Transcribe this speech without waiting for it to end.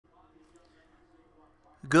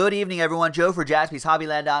Good evening, everyone. Joe for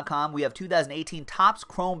JaspysHobbyland.com. We have 2018 Topps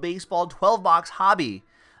Chrome Baseball 12-box Hobby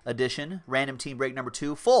Edition, random team break number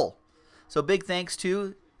 2, full. So big thanks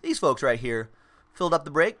to these folks right here. Filled up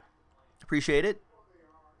the break. Appreciate it.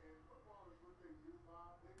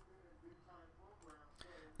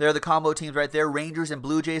 There are the combo teams right there. Rangers and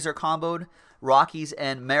Blue Jays are comboed. Rockies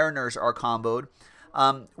and Mariners are comboed.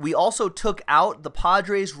 We also took out the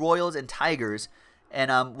Padres, Royals, and Tigers.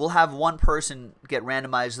 And we'll have one person get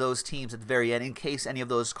randomized those teams at the very end in case any of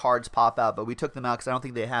those cards pop out. But we took them out because I don't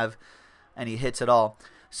think they have any hits at all.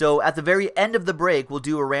 So at the very end of the break, we'll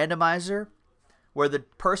do a randomizer where the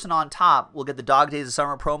person on top will get the Dog Days of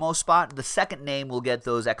Summer promo spot. The second name will get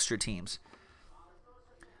those extra teams.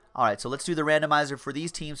 All right, so let's do the randomizer for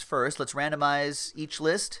these teams first. Let's randomize each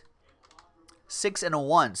list. 6 and a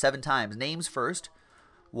 1, 7 times. Names first.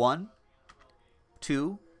 1,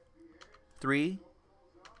 2, 3,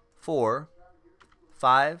 4,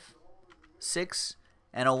 5, 6,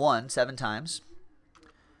 and a 1, 7 times.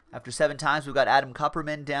 After 7 times, we've got Adam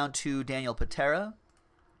Kupperman down to Daniel Patera.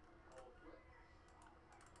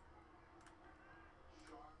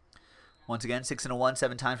 Once again, 6 and a 1,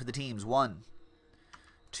 7 times for the teams. 1,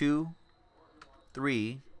 2,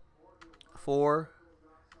 3, 4,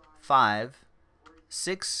 5,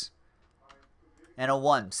 6, and a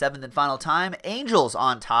 1. 7th and final time. Angels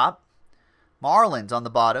on top. Marlins on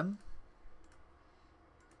the bottom.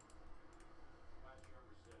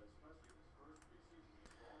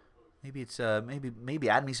 Maybe it's maybe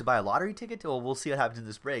Adam needs to buy a lottery ticket. Well, we'll see what happens in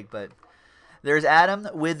this break. But there's Adam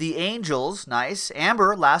with the Angels. Nice.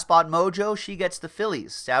 Amber, last spot mojo. She gets the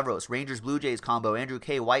Phillies. Stavros, Rangers, Blue Jays combo. Andrew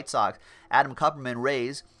K, White Sox. Adam Kupperman,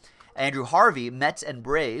 Rays. Andrew Harvey, Mets and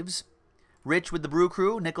Braves. Rich with the Brew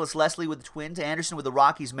Crew. Nicholas Leslie with the Twins. Anderson with the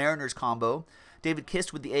Rockies, Mariners combo. David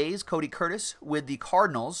Kist with the A's. Cody Curtis with the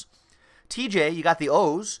Cardinals. TJ, you got the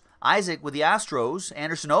O's. Isaac with the Astros.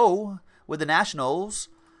 Anderson O with the Nationals.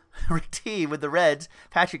 Rick T with the Reds.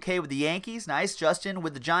 Patrick K with the Yankees. Nice. Justin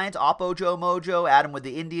with the Giants. Oppo Joe Mojo. Adam with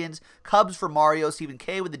the Indians. Cubs for Mario. Stephen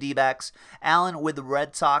K with the D-backs. Alan with the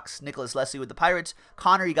Red Sox. Nicholas Leslie with the Pirates.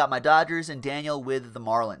 Connor, you got my Dodgers. And Daniel with the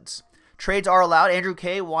Marlins. Trades are allowed. Andrew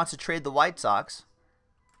K wants to trade the White Sox.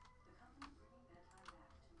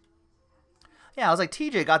 Yeah, I was like,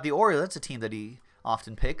 TJ got the Orioles. That's a team that he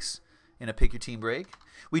often picks in a Pick Your Team break.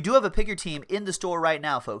 We do have a Pick Your Team in the store right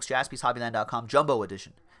now, folks. JaspysHobbyland.com Jumbo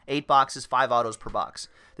Edition. 8 boxes, 5 autos per box.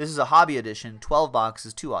 This is a Hobby Edition. 12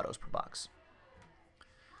 boxes, 2 autos per box.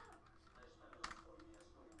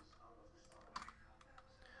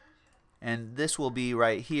 And this will be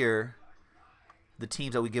right here, the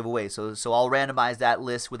teams that we give away. So I'll randomize that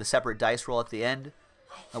list with a separate dice roll at the end.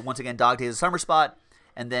 Once again, Dog Days of Summer spot.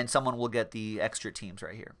 And then someone will get the extra teams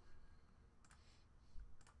right here.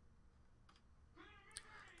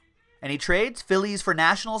 Any trades? Phillies for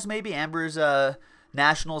Nationals, maybe? Amber's a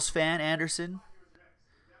Nationals fan, Anderson.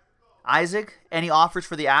 Isaac, any offers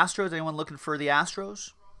for the Astros? Anyone looking for the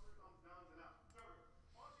Astros?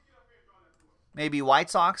 Maybe White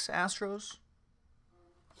Sox, Astros?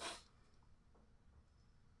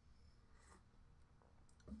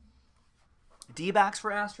 D-backs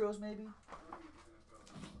for Astros, maybe?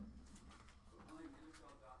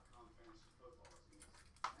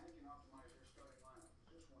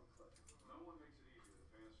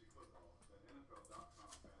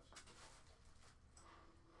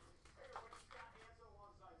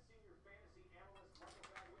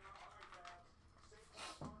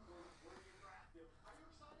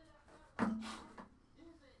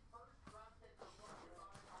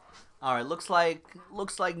 All right, looks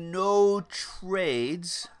like no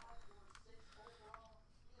trades.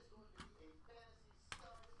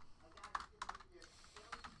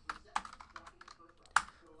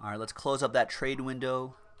 All right, let's close up that trade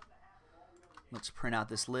window. Let's print out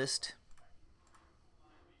this list.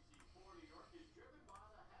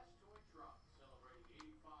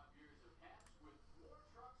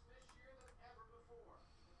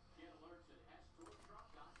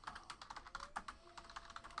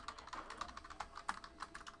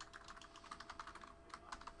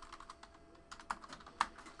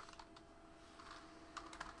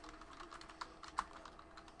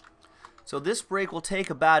 So this break will take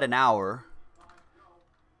about an hour.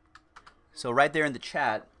 So right there in the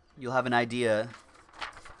chat, you'll have an idea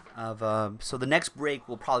of. So the next break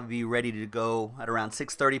will probably be ready to go at around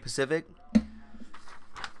 6:30 Pacific.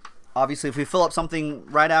 Obviously, if we fill up something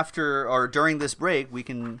right after or during this break, we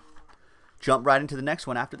can jump right into the next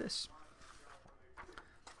one after this.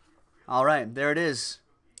 All right, there it is.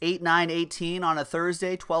 8/9/18 on a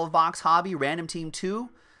Thursday, 12-box hobby, random team 2.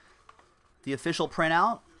 The official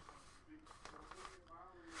printout.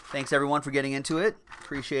 Thanks, everyone, for getting into it.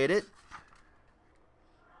 Appreciate it.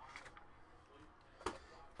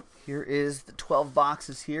 Here is the 12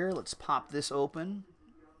 boxes here. Let's pop this open.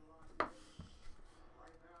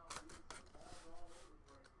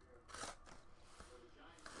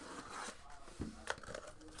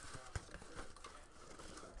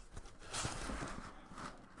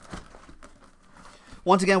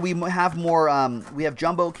 Once again, we have more. We have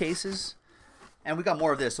jumbo cases, and we got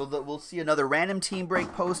more of this. So we'll see another random team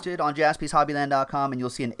break posted on JaspysHobbyland.com, and you'll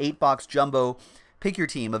see an 8-box jumbo pick your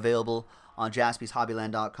team available on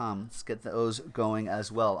JaspysHobbyland.com. Let's get those going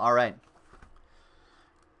as well. All right.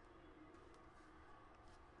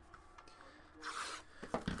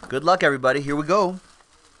 Good luck, everybody. Here we go.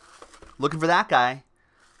 Looking for that guy,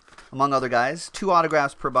 among other guys. 2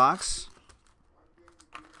 autographs per box.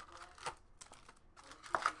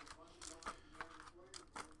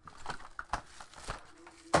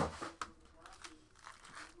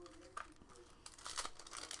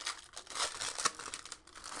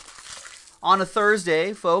 On a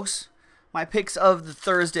Thursday, folks, my picks of the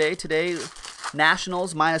Thursday today,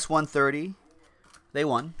 Nationals minus 130. They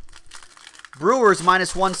won. Brewers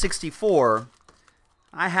minus 164.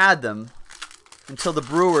 I had them until the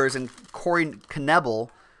Brewers and Corey Knebel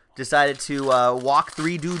decided to walk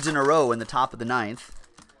 3 dudes in a row in the top of the 9th.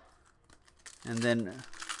 And then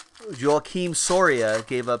Joakim Soria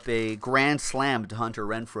gave up a grand slam to Hunter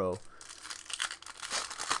Renfroe.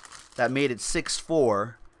 That made it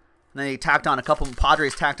 6-4. And then he tacked on a couple.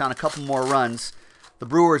 Padres tacked on a couple more runs. The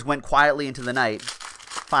Brewers went quietly into the night.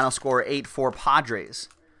 Final score 8-4 Padres.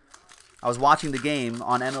 I was watching the game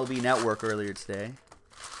on MLB Network earlier today.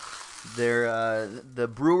 The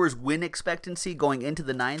Brewers' win expectancy going into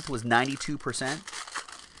the 9th was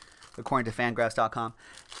 92%, according to Fangraphs.com.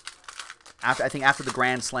 I think after the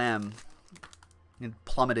grand slam, it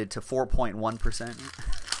plummeted to 4.1%.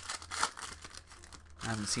 I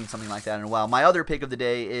haven't seen something like that in a while. My other pick of the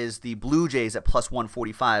day is the Blue Jays at plus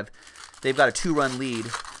 145. They've got a 2-run lead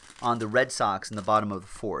on the Red Sox in the bottom of the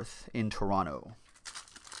 4th in Toronto.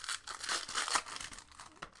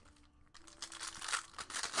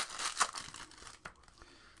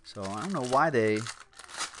 So I don't know why they...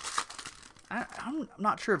 I'm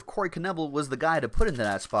not sure if Corey Knebel was the guy to put into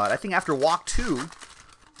that spot. I think after walk 2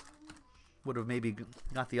 would have maybe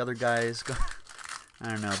got the other guys... I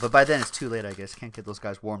don't know, but by then it's too late, I guess. Can't get those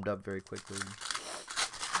guys warmed up very quickly.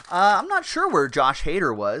 I'm not sure where Josh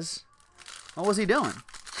Hader was. What was he doing?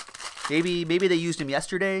 Maybe they used him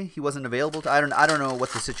yesterday. He wasn't available. I don't know what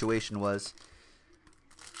the situation was.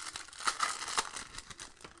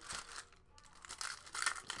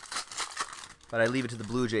 But I leave it to the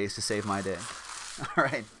Blue Jays to save my day. All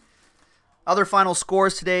right. Other final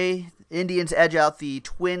scores today: Indians edge out the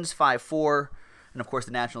Twins 5-4, and of course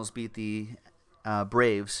the Nationals beat the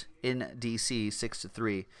Braves in DC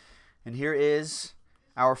 6-3. And here is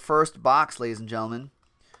our first box, ladies and gentlemen.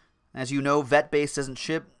 As you know, vet base doesn't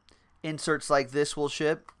ship. Inserts like this will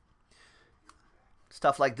ship.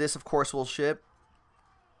 Stuff like this, of course, will ship.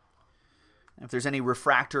 If there's any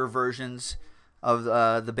refractor versions of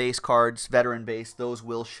the base cards, veteran base, those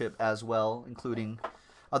will ship as well, including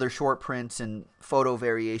other short prints and photo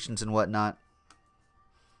variations and whatnot.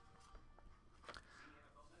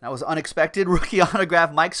 That was unexpected. Rookie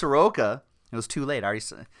autograph, Mike Soroka. It was too late. I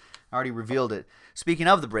already revealed it. Speaking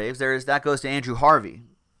of the Braves, that goes to Andrew Harvey.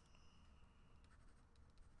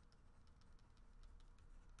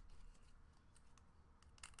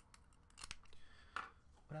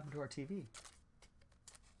 What happened to our TV?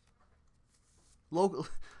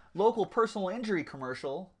 Local personal injury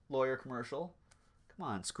commercial, lawyer commercial. Come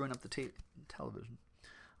on, screwing up the television.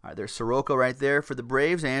 All right, there's Soroka right there for the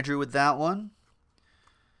Braves. Andrew with that one.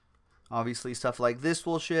 Obviously, stuff like this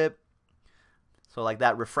will ship. So like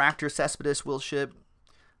that refractor Cespedes will ship.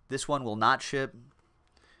 This one will not ship.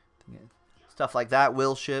 Stuff like that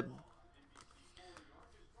will ship.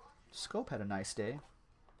 Scope had a nice day.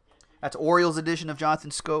 That's Orioles edition of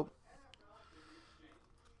Jonathan Scope.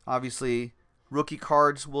 Obviously, rookie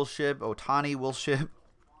cards will ship. Ohtani will ship.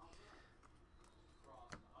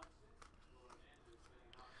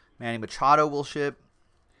 Manny Machado will ship.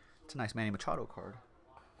 It's a nice Manny Machado card.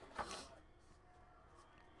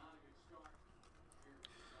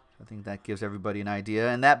 I think that gives everybody an idea.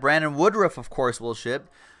 And that Brandon Woodruff, of course, will ship.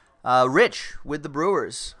 Rich with the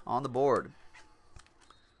Brewers on the board.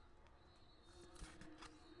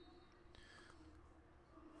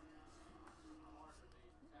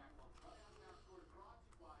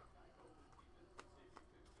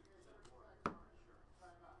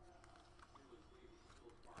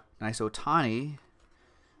 Nice Ohtani,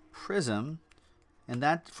 Prism, And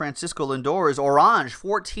that Francisco Lindor is orange,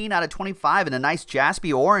 14 out of 25, and a nice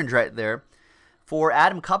Jaspy orange right there for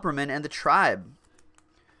Adam Kupperman and the Tribe.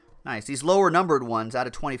 Nice. These lower numbered ones out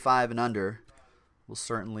of 25 and under will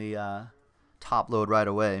certainly top load right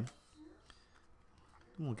away.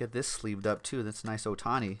 We'll get this sleeved up too. That's a nice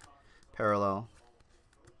Ohtani parallel.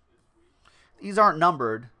 These aren't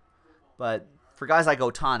numbered, but for guys like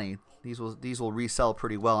Ohtani, these will resell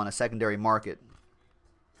pretty well in a secondary market.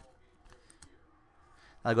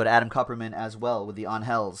 I'll go to Adam Kupperman as well with the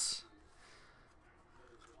Angels.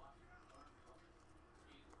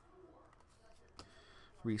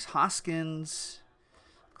 Rhys Hoskins,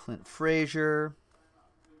 Clint Frazier,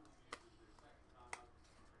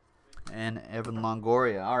 and Evan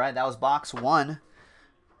Longoria. All right, that was box 1.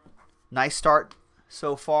 Nice start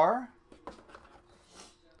so far.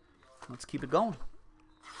 Let's keep it going.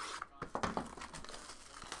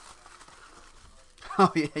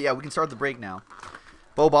 Oh, yeah, we can start the break now.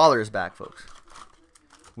 Bo Baller is back, folks.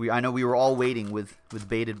 I know we were all waiting with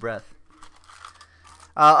bated breath.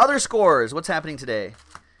 Other scores. What's happening today?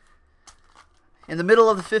 In the middle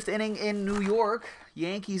of the 5th inning in New York,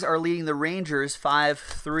 Yankees are leading the Rangers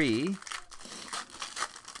 5-3.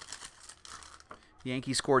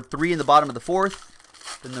 Yankees scored 3 in the bottom of the 4th.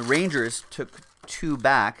 Then the Rangers took 2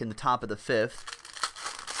 back in the top of the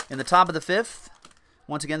 5th. In the top of the 5th,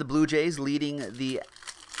 once again, the Blue Jays leading the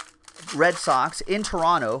Red Sox in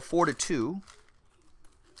Toronto 4-2.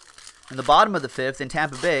 In the bottom of the 5th, in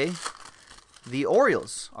Tampa Bay, the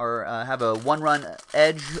Orioles have a 1-run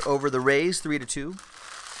edge over the Rays 3-2.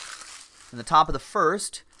 In the top of the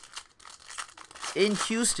 1st, in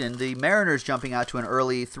Houston, the Mariners jumping out to an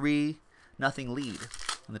early 3-0 lead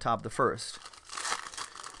in the top of the 1st.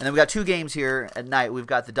 And then we got 2 games here at night. We've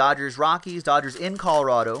got the Dodgers-Rockies. Dodgers in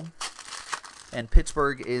Colorado. And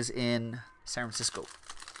Pittsburgh is in San Francisco.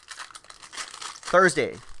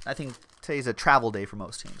 Thursday. I think today's a travel day for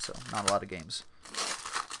most teams, so not a lot of games.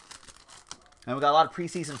 And we got a lot of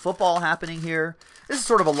preseason football happening here. This is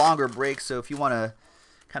sort of a longer break, so if you want to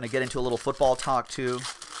kind of get into a little football talk too,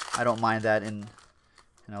 I don't mind that in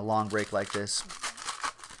a long break like this.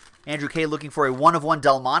 Andrew K. looking for a 1-of-1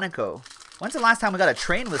 Delmonico. When's the last time we got a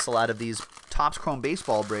train whistle out of these Topps Chrome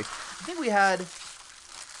baseball breaks? I think we had...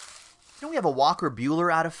 Didn't we have a Walker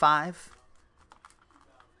Buehler out of 5?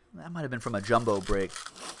 That might have been from a jumbo break.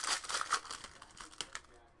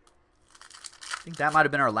 I think that might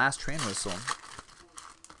have been our last train whistle.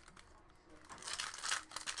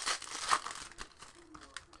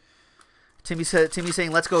 Timmy's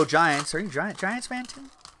saying, let's go Giants. Are you a Giants fan,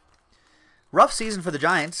 Tim? Rough season for the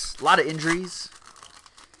Giants. A lot of injuries.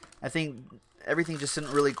 I think everything just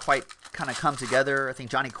didn't really quite kind of come together. I think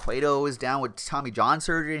Johnny Cueto is down with Tommy John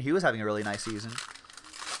surgery, and he was having a really nice season.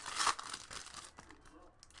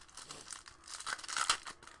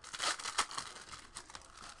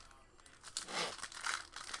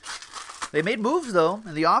 They made moves, though,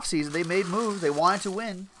 in the offseason. They made moves. They wanted to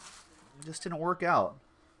win. It just didn't work out.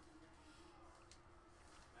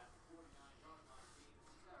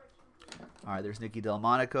 All right, there's Nicky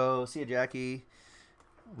Delmonico. See you, Jackie.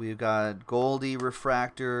 We've got Goldie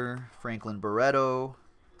Refractor, Franklin Barreto,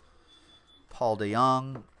 Paul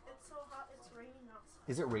DeYoung. It's so hot, it's raining outside.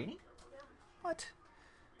 Is it raining? Yeah. What?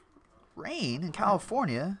 Rain in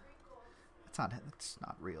California? That's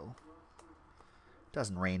not real. It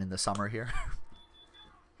doesn't rain in the summer here.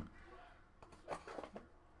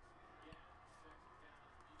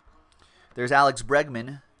 There's Alex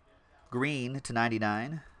Bregman, green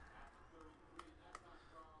 /99.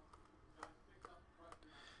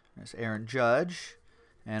 There's Aaron Judge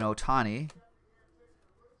and Ohtani.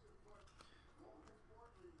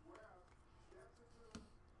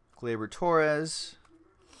 Gleyber Torres.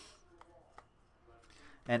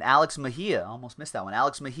 And Alex Mejia. Almost missed that one.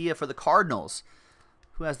 Alex Mejia for the Cardinals.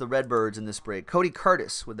 Who has the Redbirds in this break? Cody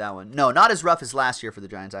Curtis with that one. No, not as rough as last year for the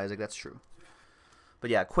Giants, Isaac. That's true.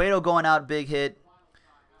 But yeah, Cueto going out, big hit.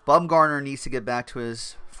 Bumgarner needs to get back to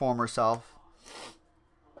his former self.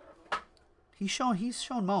 He's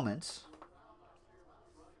shown moments.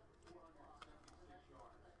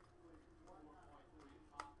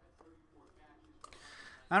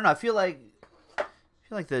 I don't know. I feel like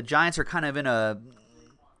the Giants are kind of in a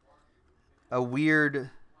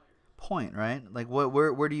weird point, right? Like,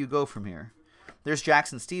 where do you go from here? There's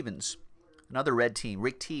Jackson Stevens, another red team.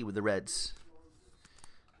 Rick T with the Reds.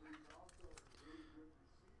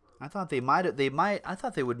 I thought they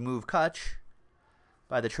would move Kutch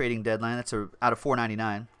by the trading deadline. That's out of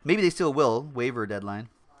 $4.99. Maybe they still will, waiver deadline.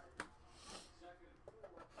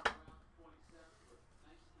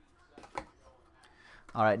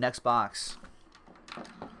 All right, next box.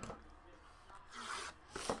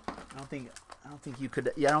 think you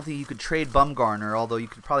could. Yeah, I don't think you could trade Bumgarner. Although you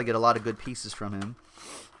could probably get a lot of good pieces from him.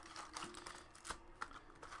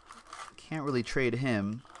 Can't really trade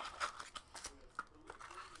him.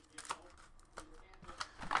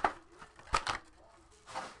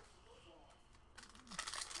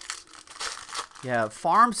 Yeah,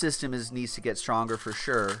 farm system needs to get stronger for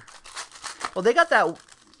sure. Well, they got that.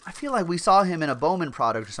 I feel like we saw him in a Bowman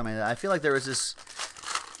product or something like that. I feel like there was this.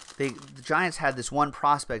 The Giants had this one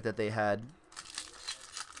prospect that they had.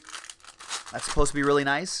 That's supposed to be really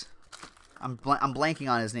nice. I'm blanking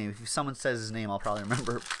on his name. If someone says his name, I'll probably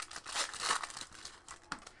remember.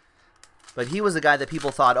 But he was the guy that people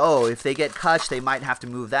thought, oh, if they get Kutch, they might have to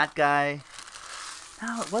move that guy.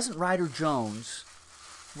 No, it wasn't Ryder Jones.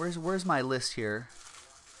 Where's my list here?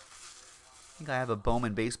 I think I have a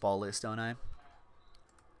Bowman baseball list, don't I?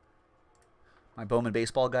 My Bowman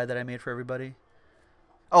baseball guide that I made for everybody.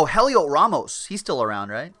 Oh, Heliot Ramos. He's still around,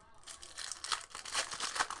 right?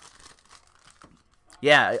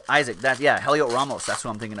 Yeah, Isaac. Heliot Ramos. That's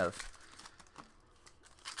what I'm thinking of.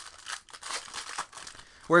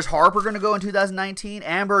 Where's Harper going to go in 2019?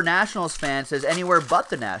 Amber Nationals fan says anywhere but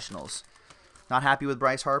the Nationals. Not happy with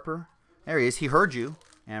Bryce Harper? There he is. He heard you,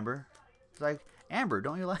 Amber. He's like, Amber,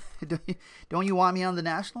 don't you want me on the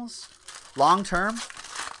Nationals? Long term?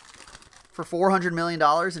 For $400 million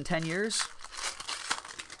in 10 years?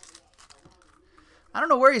 I don't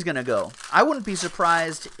know where he's going to go. I wouldn't be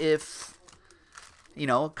surprised if,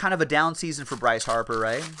 kind of a down season for Bryce Harper,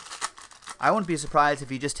 right? I wouldn't be surprised if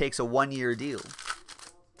he just takes a one-year deal.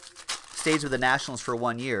 Stays with the Nationals for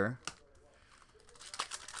 1 year.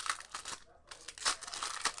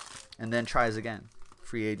 And then tries again.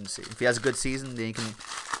 Free agency. If he has a good season, then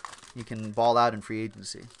he can ball out in free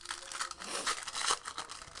agency.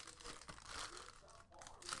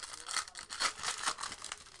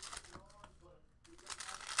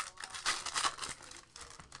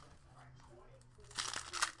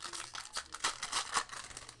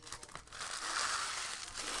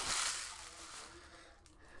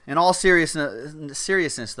 In all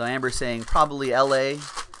seriousness, though, Amber's saying probably LA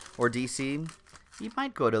or DC. He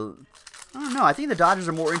might go to... I don't know. I think the Dodgers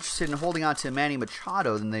are more interested in holding on to Manny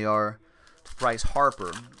Machado than they are to Bryce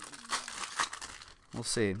Harper. We'll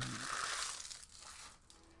see.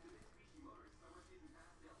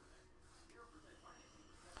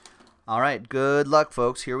 All right. Good luck,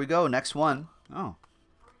 folks. Here we go. Next one. Oh.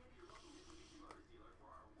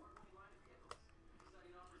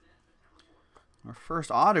 Our first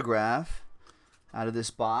autograph out of this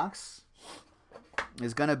box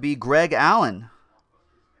is going to be Greg Allen.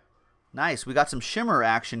 Nice. We got some shimmer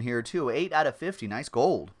action here, too. 8 out of 50. Nice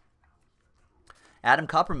gold. Adam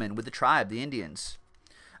Kupperman with the Tribe, the Indians.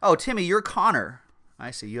 Oh, Timmy, you're Connor. I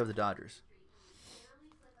see. You have the Dodgers.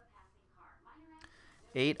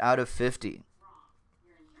 8 out of 50.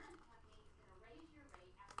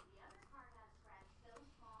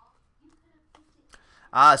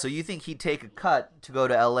 Ah, so you think he'd take a cut to go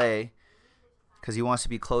to L.A. because he wants to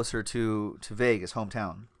be closer to Vegas,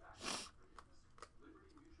 hometown.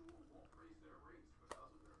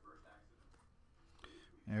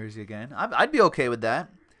 There he is again. I'd be okay with that.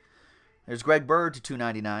 There's Greg Bird to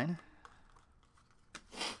 $2.99.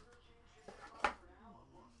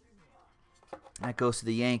 That goes to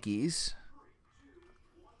the Yankees.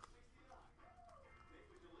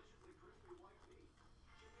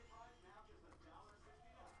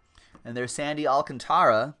 And there's Sandy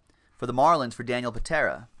Alcantara for the Marlins for Daniel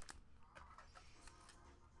Patera.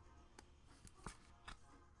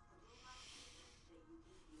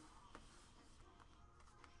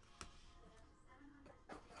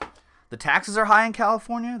 The taxes are high in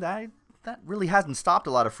California. That really hasn't stopped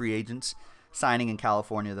a lot of free agents signing in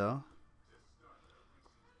California, though.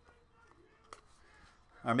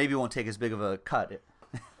 Or maybe it won't take as big of a cut,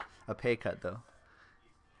 a pay cut, though.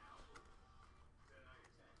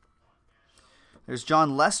 There's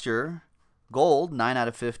John Lester, gold, 9 out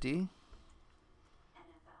of 50.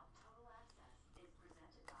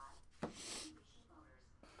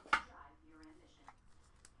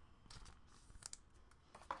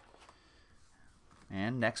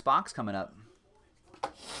 And next box coming up.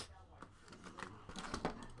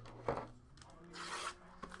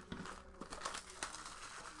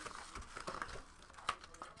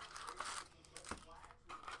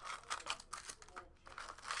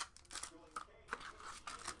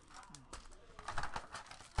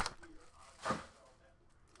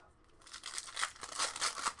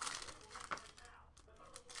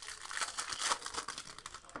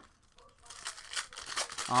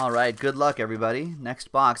 All right, good luck, everybody.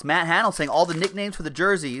 Next box. Matt Hannell saying all the nicknames for the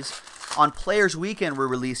jerseys on Players Weekend were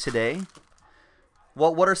released today.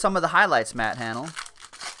 What are some of the highlights, Matt Hannell?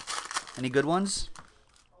 Any good ones?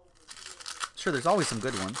 Sure, there's always some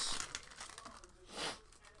good ones.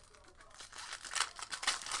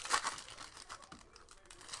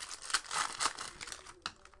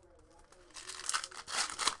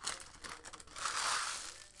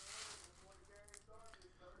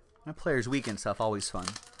 My Players Weekend stuff, always fun.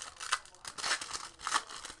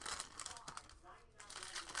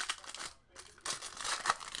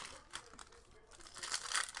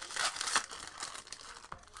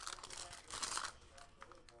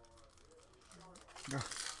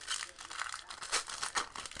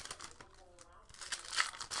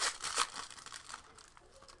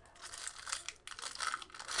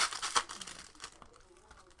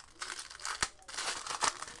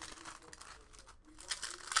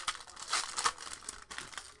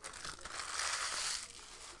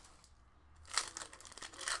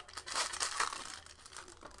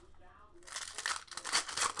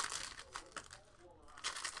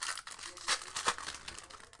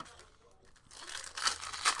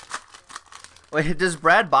 Wait, does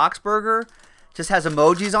Brad Boxberger just has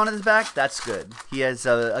emojis on his back? That's good. He has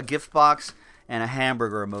a gift box and a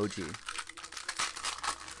hamburger emoji.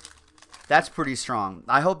 That's pretty strong.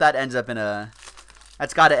 I hope that ends up in a...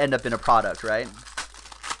 That's got to end up in a product, right?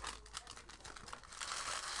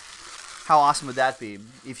 How awesome would that be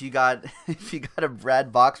if you got a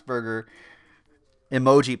Brad Boxberger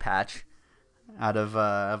emoji patch out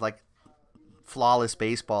of like Flawless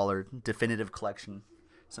Baseball or Definitive Collection,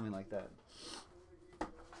 something like that.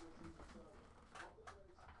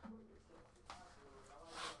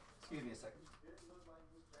 Excuse me a second.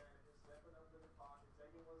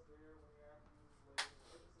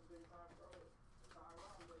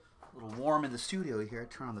 A little warm in the studio here.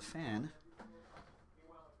 Turn on the fan.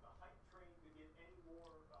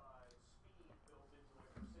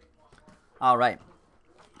 All right.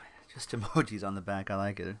 Just emojis on the back. I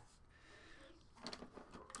like it.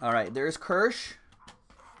 All right. There's Kirsch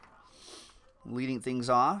leading things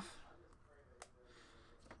off.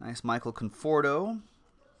 Nice Michael Conforto.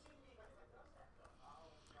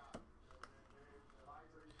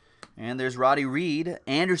 And there's Roddy Reed.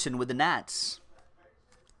 Anderson with the Nats.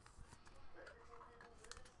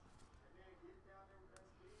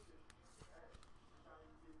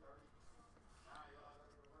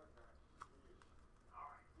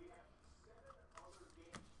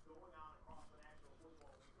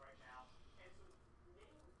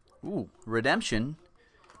 Ooh, redemption.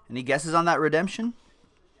 Any guesses on that redemption?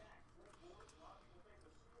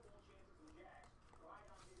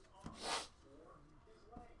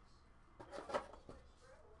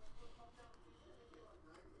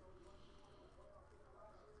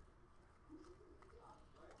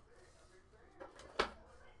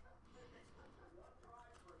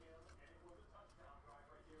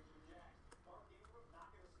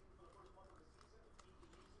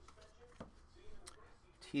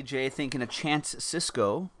 TJ thinking a Chance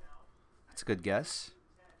Cisco. That's a good guess.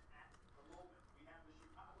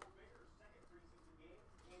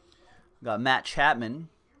 Got Matt Chapman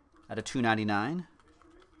at a $2.99.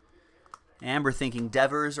 Amber thinking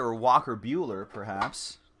Devers or Walker Buehler,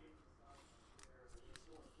 perhaps.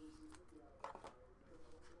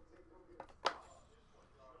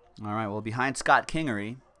 All right, well, behind Scott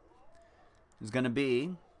Kingery is going to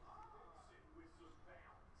be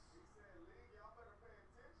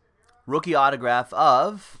rookie autograph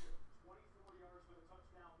of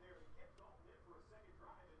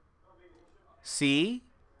C.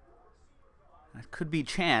 That could be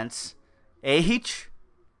Chance. H.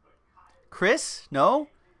 Chris? No?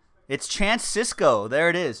 It's Chance Cisco. There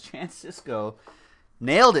it is. Chance Cisco.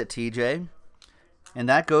 Nailed it, TJ. And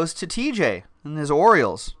that goes to TJ and his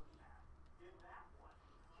Orioles.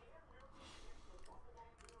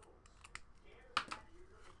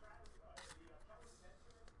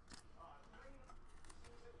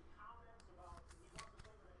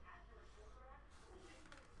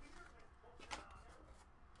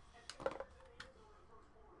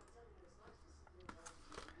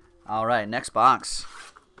 All right, next box.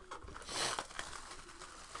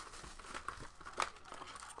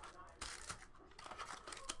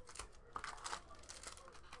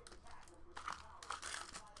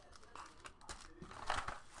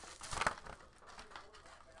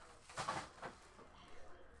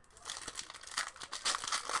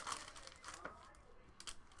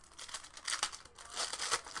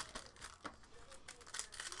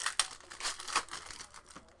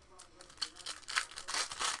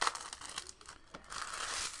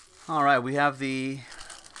 All right, we have the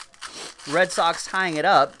Red Sox tying it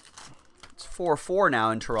up. It's 4-4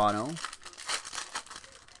 now in Toronto.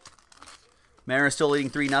 Mariners still leading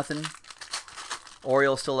 3-0.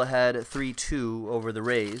 Orioles still ahead 3-2 over the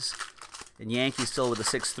Rays. And Yankees still with a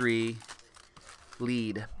 6-3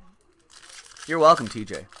 lead. You're welcome,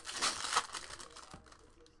 TJ.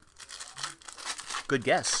 Good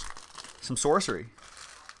guess. Some sorcery.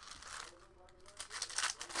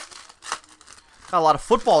 Got a lot of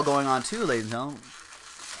football going on too, ladies and gentlemen.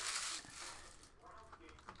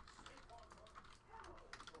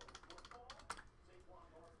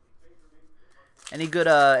 Any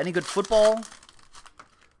good football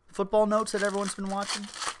notes that everyone's been watching?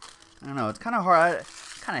 I don't know. It's kind of hard. I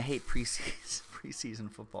kind of hate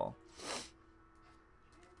preseason football.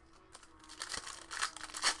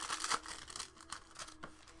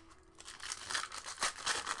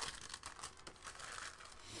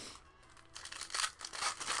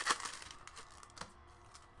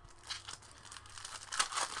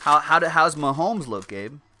 How's Mahomes look,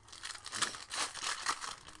 Gabe?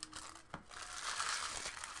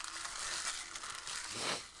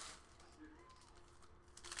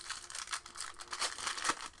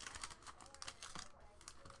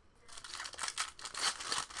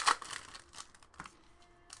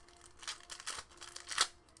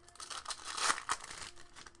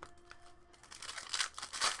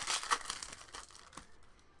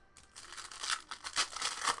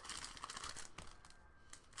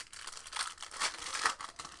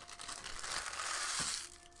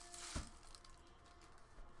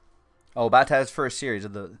 Oh, about to have his first series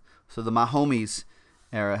of the Mahomes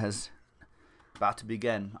era has about to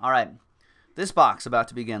begin. All right, this box about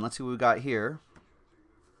to begin. Let's see what we got here.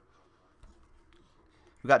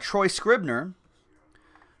 We got Troy Scribner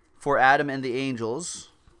for Adam and the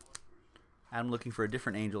Angels. Adam looking for a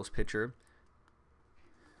different Angels pitcher.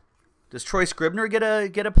 Does Troy Scribner get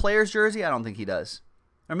a player's jersey? I don't think he does,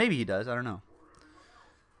 or maybe he does. I don't know.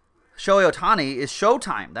 Shohei Ohtani is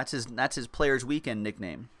Showtime. That's his Players Weekend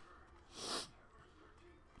nickname.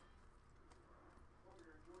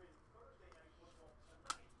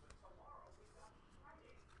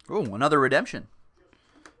 Oh, another redemption.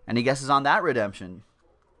 Any guesses on that redemption?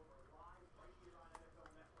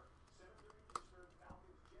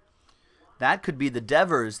 That could be the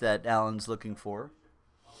Devers that Allen's looking for.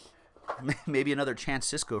 Maybe another Chance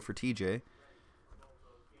Cisco for TJ.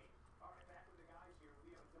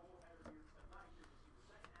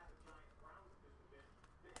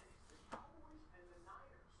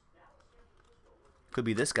 Could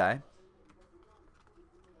be this guy.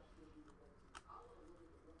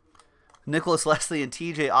 Nicholas Leslie and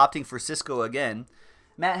TJ opting for Cisco again.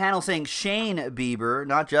 Matt Hannell saying Shane Bieber,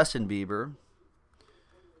 not Justin Bieber.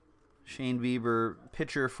 Shane Bieber,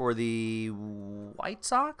 pitcher for the White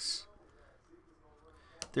Sox.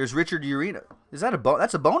 There's Richard Urena. Is that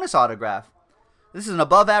that's a bonus autograph? This is an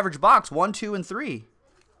above-average box. 1, 2, and 3.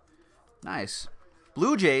 Nice.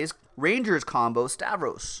 Blue Jays, Rangers combo,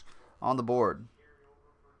 Stavros on the board.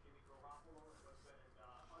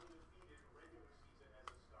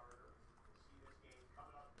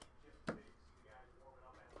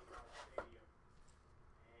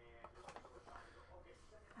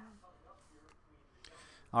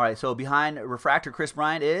 All right, so behind Refractor Chris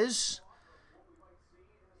Bryant is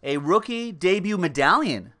a rookie debut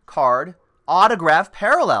medallion card, autograph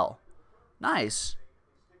parallel. Nice.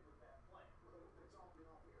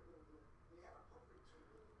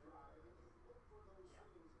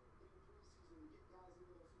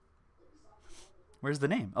 Where's the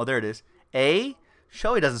name? Oh, there it is. A.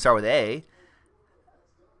 Shoei doesn't start with A.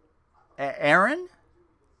 Aaron?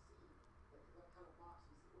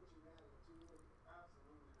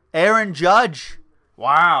 Aaron Judge.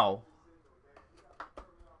 Wow.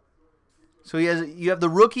 So you have the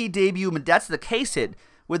rookie debut. That's the case hit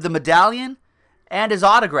with the medallion and his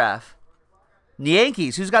autograph. The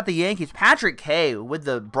Yankees. Who's got the Yankees? Patrick K with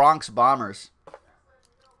the Bronx Bombers.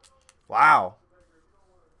 Wow.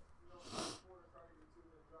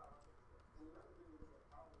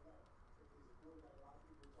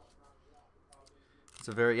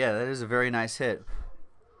 That is a very nice hit.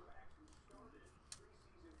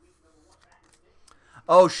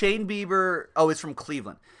 Oh, Shane Bieber. Oh, it's from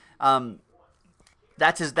Cleveland.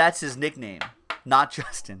 That's his nickname, not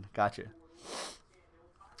Justin. Gotcha.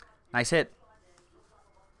 Nice hit.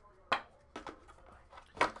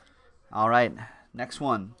 All right, next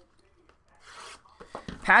one.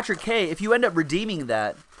 Patrick K. If you end up redeeming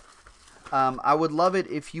that, I would love it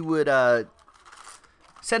if you would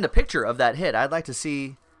send a picture of that hit. I'd like to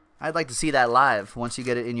see that live once you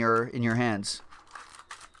get it in your hands.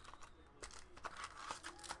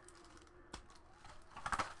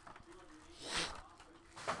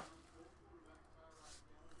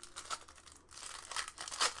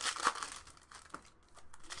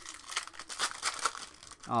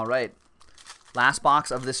 All right. Last box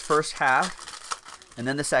of this first half, and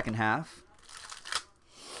then the second half.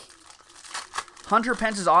 Hunter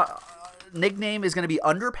Pence's nickname is going to be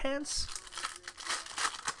Underpants?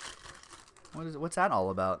 What's that all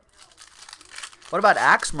about? What about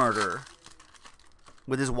Axe Murderer?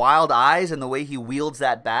 With his wild eyes and the way he wields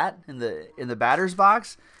that bat in the batter's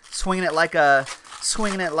box, swinging it like an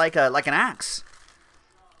axe.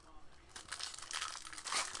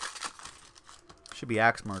 Should be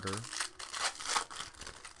Axe Murderer.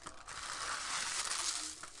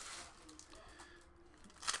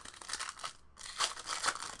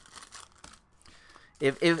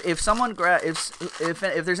 If someone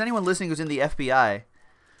if there's anyone listening who's in the FBI,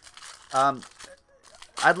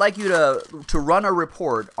 I'd like you to run a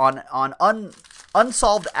report on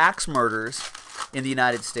unsolved axe murders in the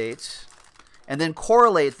United States, and then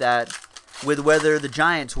correlate that with whether the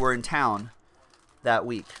Giants were in town that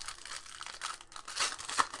week.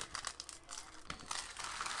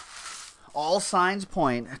 All signs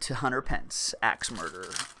point to Hunter Pence, axe murderer.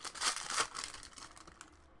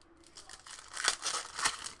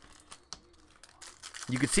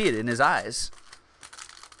 You could see it in his eyes.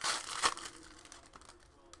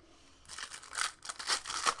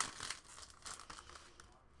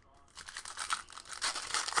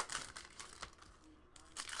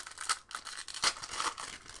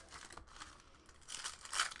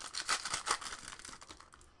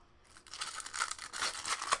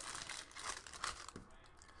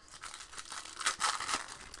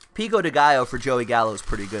 Pico de Gallo for Joey Gallo is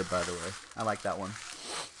pretty good, by the way. I like that one.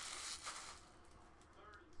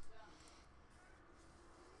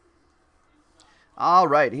 All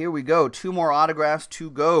right, here we go. 2 more autographs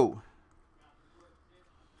to go.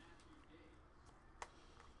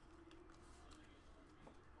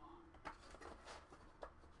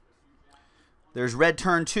 There's Red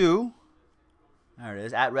Turn 2. There it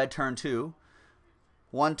is, at Red Turn 2.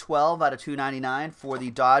 112 out of 299 for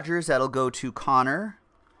the Dodgers. That'll go to Connor.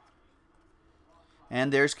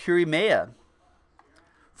 And there's Curie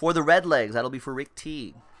for the Redlegs. That'll be for Rick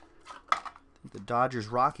T. The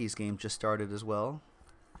Dodgers-Rockies game just started as well.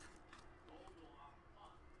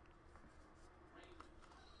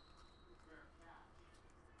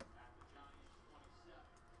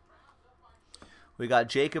 We got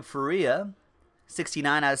Jacob Faria,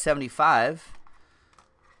 69 out of 75.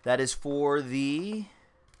 That is for the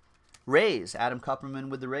Rays. Adam Kupperman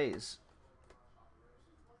with the Rays.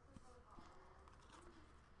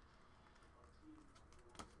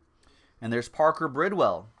 And there's Parker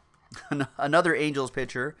Bridwell, another Angels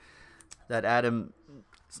pitcher that Adam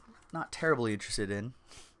is not terribly interested in.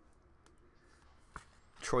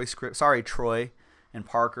 Sorry, Troy and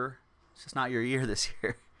Parker. It's just not your year this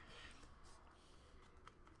year.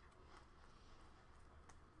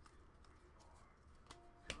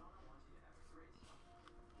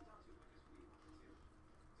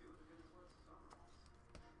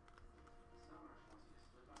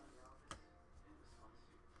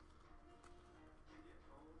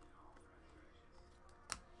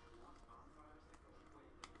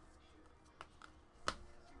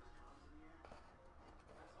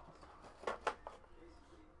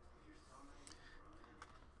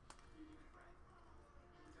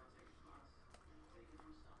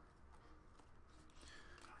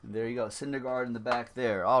 There you go, Syndergaard in the back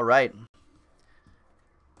there. All right.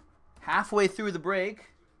 Halfway through the break.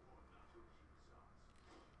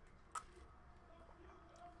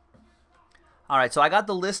 All right, so I got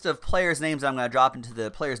the list of players' names I'm going to drop into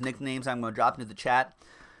the players' nicknames I'm going to drop into the chat.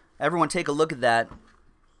 Everyone take a look at that.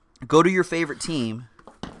 Go to your favorite team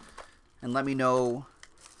and let me know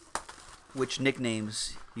which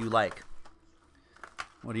nicknames you like.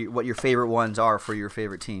 What your favorite ones are for your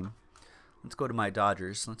favorite team. Let's go to my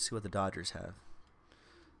Dodgers. Let's see what the Dodgers have.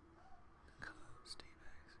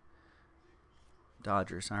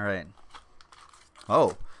 Dodgers, all right.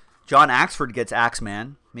 Oh, John Axford gets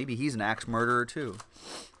Axeman. Maybe he's an axe murderer too.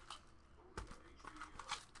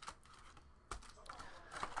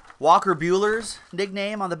 Walker Buehler's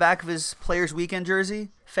nickname on the back of his Players Weekend jersey,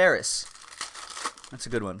 Ferris. That's a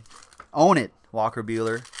good one. Own it, Walker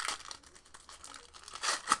Buehler.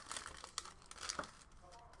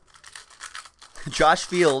 Josh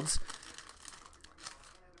Fields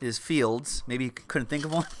is Fields. Maybe you couldn't think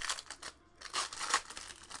of one.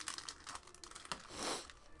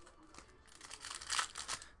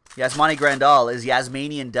 Yasmani Grandal is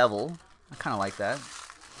Yasmanian Devil. I kind of like that.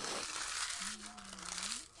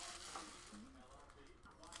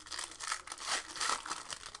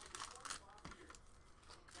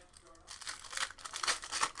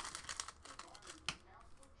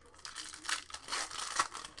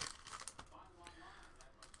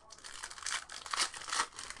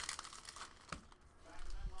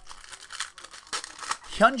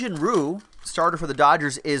 Hyunjin Ryu, starter for the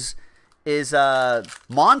Dodgers, is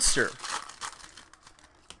monster.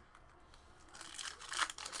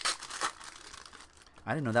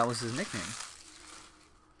 I didn't know that was his nickname.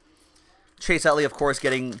 Chase Utley, of course,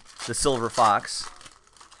 getting the Silver Fox.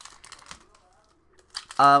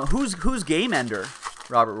 Who's game ender?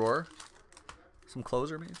 Robert Rohr. Some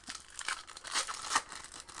closer, maybe?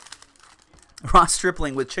 Ross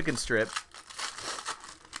Stripling with chicken strip.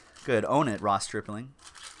 Good. Own it, Ross Stripling.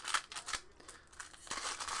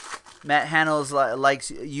 Matt Hannels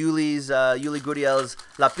likes Yuli Gurriel's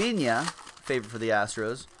La Piña, favorite for the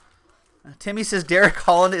Astros. Timmy says Derek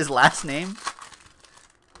Holland is last name.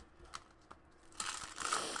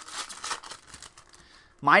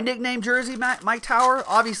 My nickname jersey, Mike Tower.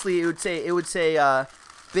 Obviously, it would say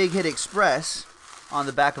Big Hit Express on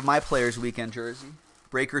the back of my Players Weekend jersey,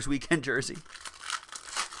 Breakers Weekend jersey.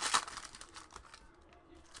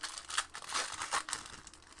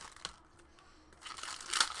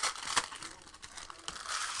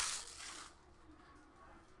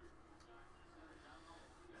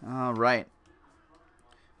 All right.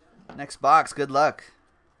 Next box. Good luck.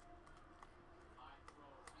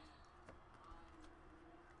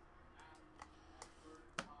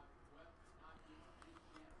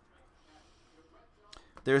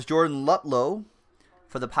 There's Jordan Lutlow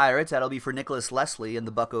for the Pirates. That'll be for Nicholas Leslie and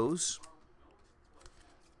the Buccos.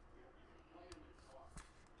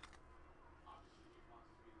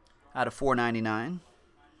 Out of $4.99.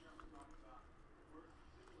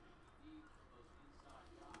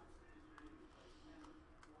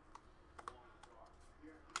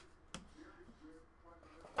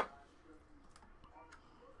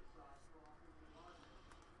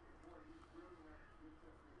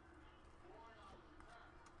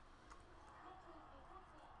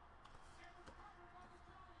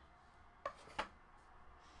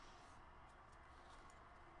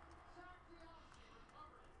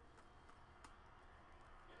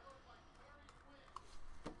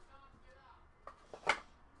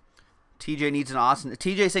 TJ needs an Austin.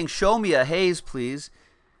 TJ saying, show me a Hayes, please.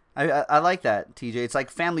 I like that, TJ. It's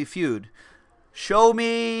like Family Feud. Show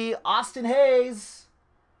me Austin Hayes.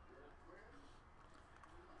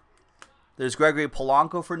 There's Gregory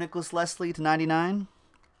Polanco for Nicholas Leslie to 99.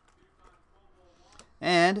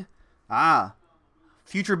 And,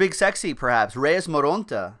 future Big Sexy, perhaps. Reyes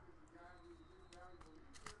Moronta.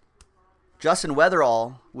 Justin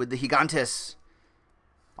Weatherall with the Gigantes.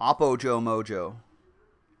 Oppo Joe Mojo.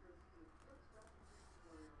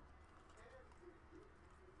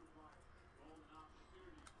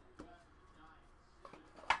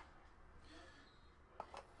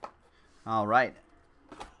 All right.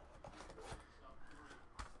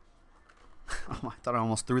 Oh, I thought I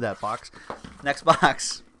almost threw that box. Next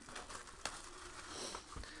box.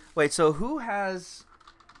 Wait, so who has...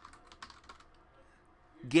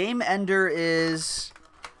 Game Ender is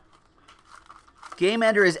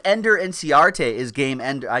Ender Enciarte is Game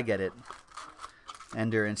Ender. I get it.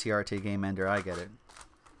 Ender Enciarte Game Ender. I get it.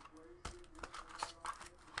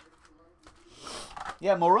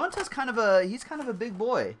 Yeah, Moronta's kind of a big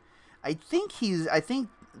boy. I think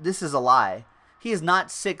this is a lie. He is not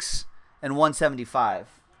 6 and 175.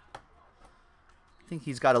 I think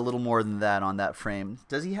he's got a little more than that on that frame.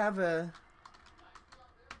 Does he have a...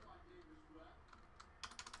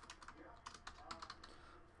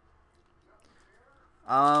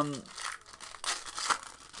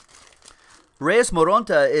 Reyes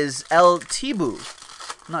Moronta is El Tibu.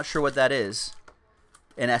 I'm not sure what that is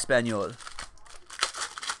in Espanol.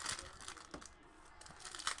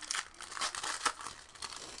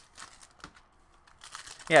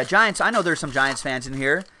 Yeah, Giants. I know there's some Giants fans in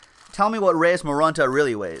here. Tell me what Reyes Moronta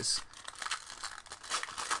really weighs.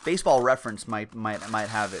 Baseball Reference might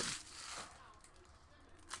have it.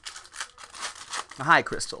 Hi,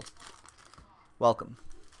 Crystal. Welcome.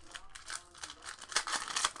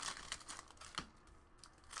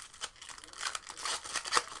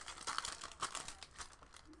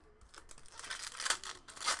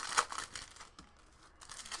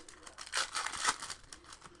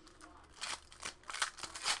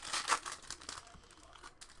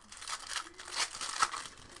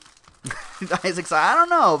 Isaac's, I don't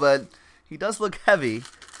know, but he does look heavy.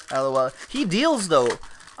 LOL. He deals though.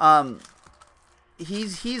 He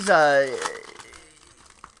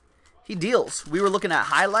deals. We were looking at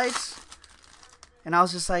highlights, and I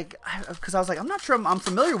was just like, I'm not sure I'm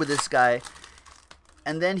familiar with this guy.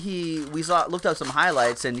 And then looked up some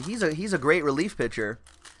highlights, and he's a great relief pitcher.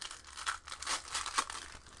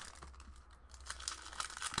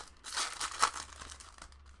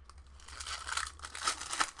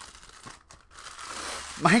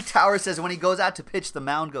 Mike Tower says when he goes out to pitch, the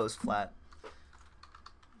mound goes flat.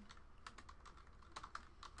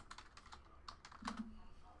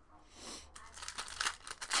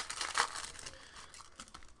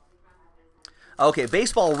 Okay,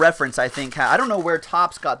 Baseball Reference, I think. I don't know where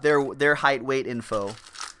Topps got their height weight info.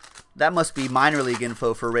 That must be minor league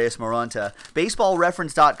info for Reyes Moronta.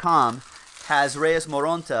 BaseballReference.com has Reyes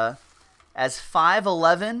Moronta as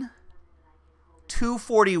 5'11",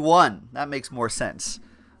 241. That makes more sense.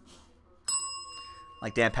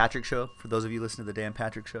 Like Dan Patrick Show, for those of you listening to the Dan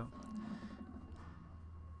Patrick Show.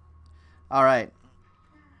 All right.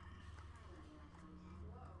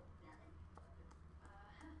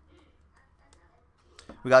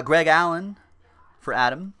 We got Greg Allen for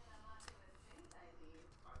Adam.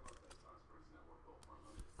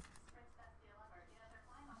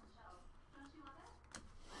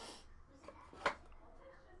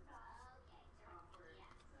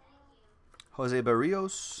 Jose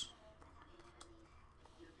Barrios.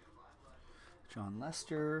 John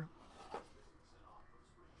Lester.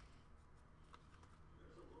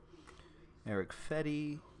 Eric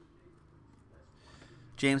Fetty.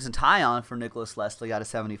 James and Tyon for Nicholas Leslie got a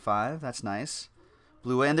 75. That's nice.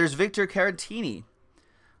 Blue. And there's Victor Caratini.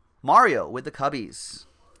 Mario with the Cubbies.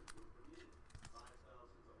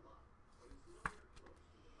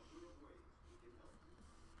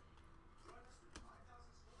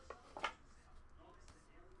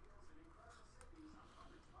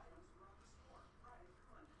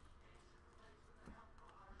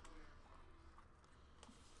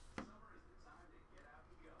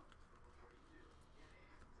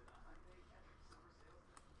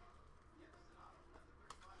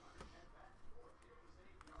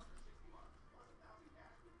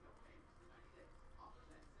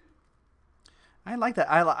 I like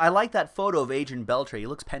that. I like that photo of Adrian Beltre. He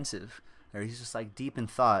looks pensive. There, he's just like deep in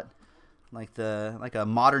thought, like a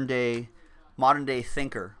modern day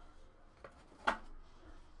thinker.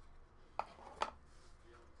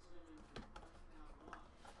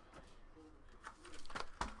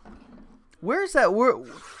 Where's that?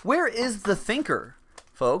 Where is the thinker,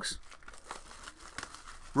 folks?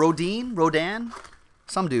 Rodin,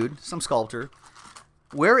 some dude, some sculptor.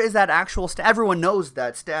 Where is that actual everyone knows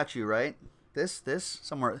that statue, right? This,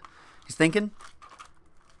 somewhere. He's thinking.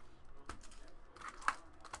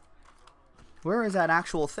 Where is that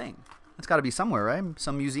actual thing? It's got to be somewhere, right?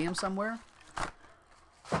 Some museum somewhere.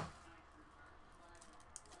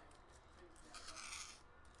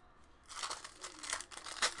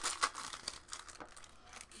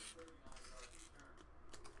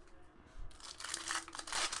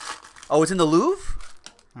 Oh, it's in the Louvre?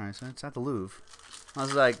 All right, so it's at the Louvre. I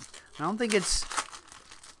was like, I don't think it's...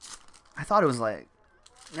 I thought it was like...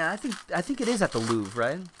 Yeah, I think it is at the Louvre,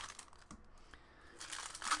 right?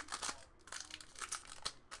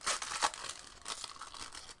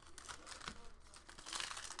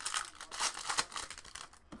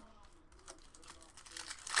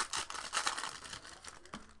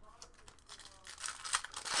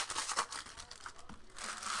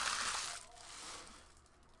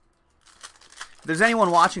 If there's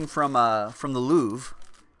anyone watching from the Louvre,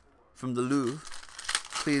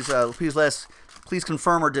 please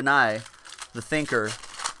confirm or deny the thinker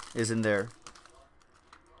is in there.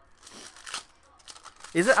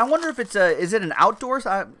 Is it? I wonder if it's is it an outdoors?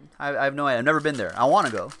 I have no idea. I've never been there. I want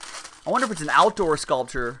to go. I wonder if it's an outdoor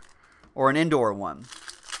sculpture or an indoor one.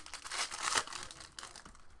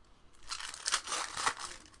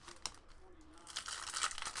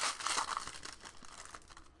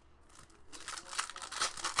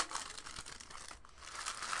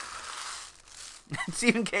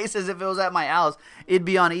 Stephen K says if it was at my house, it'd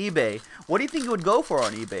be on eBay. What do you think it would go for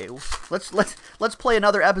on eBay? Let's play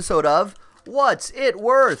another episode of What's It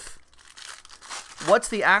Worth? What's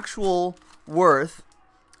the actual worth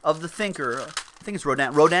of the thinker? I think it's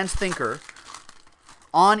Rodin's thinker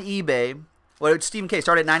on eBay. What, Stephen K,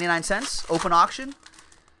 started at 99 cents, open auction.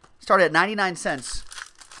 Started at 99 cents,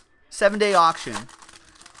 7-day auction.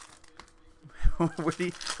 How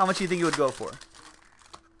much do you think it would go for?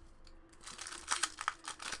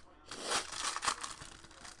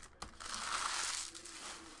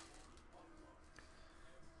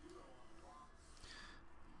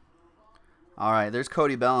 All right, there's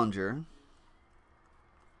Cody Bellinger.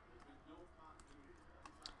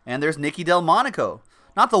 And there's Nicky Delmonico.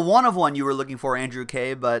 Not the one-of-one you were looking for, Andrew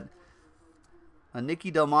K., but a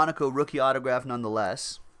Nicky Delmonico rookie autograph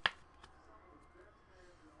nonetheless.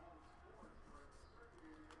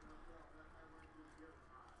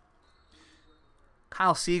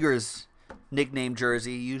 Kyle Seager's nickname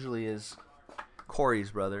jersey usually is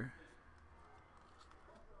Corey's brother.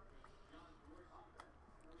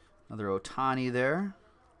 Another Ohtani there.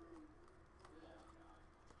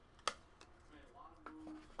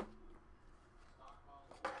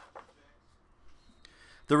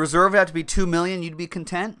 The reserve would have to be $2 million. You'd be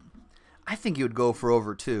content? I think you would go for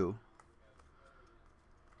over 2.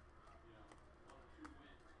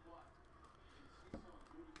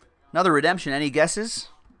 Another redemption. Any guesses?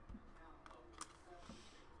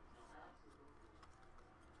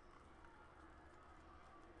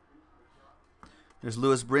 There's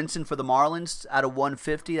Lewis Brinson for the Marlins out of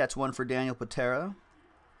 150. That's one for Daniel Patera.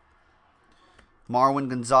 Marwin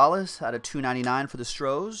Gonzalez out of 299 for the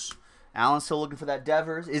Stros. Allen's still looking for that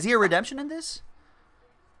Devers. Is he a redemption in this?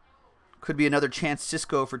 Could be another Chance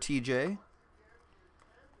Cisco for TJ.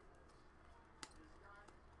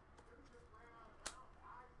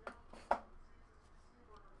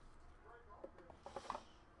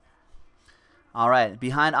 All right,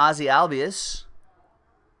 behind Ozzy Albies,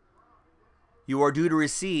 you are due to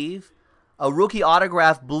receive a rookie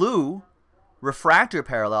autograph blue refractor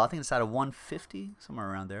parallel. I think it's out of 150, somewhere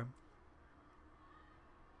around there.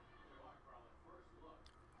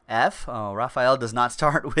 F. Oh, Rafael does not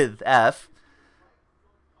start with F.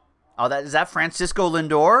 Oh, is that Francisco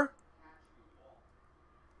Lindor?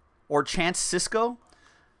 Or Chance Cisco?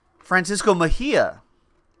 Francisco Mejia.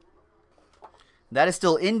 That is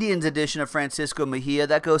still Indians edition of Francisco Mejia.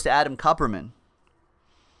 That goes to Adam Kupperman.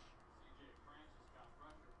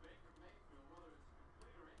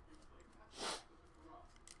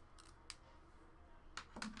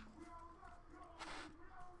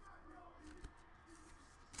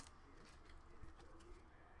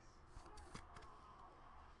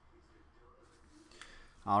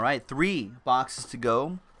 All right, 3 boxes to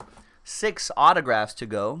go. 6 autographs to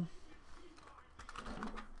go.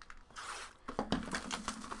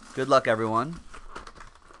 Good luck, everyone.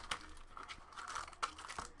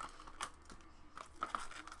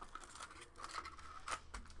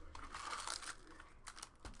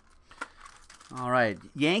 All right,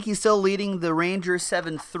 Yankees still leading the Rangers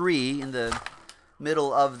 7-3 in the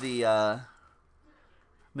middle of the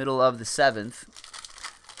 7th.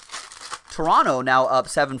 Toronto now up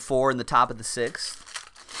 7-4 in the top of the 6th.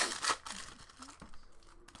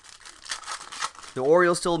 The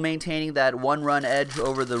Orioles still maintaining that 1-run edge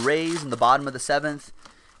over the Rays in the bottom of the 7th.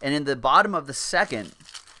 And in the bottom of the 2nd,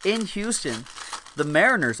 in Houston, the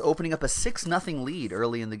Mariners opening up a 6-0 lead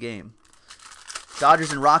early in the game.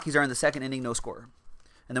 Dodgers and Rockies are in the 2nd inning, no score.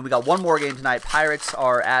 And then we got one more game tonight. Pirates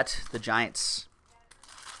are at the Giants.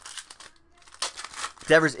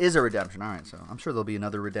 Devers is a redemption. All right, so I'm sure there'll be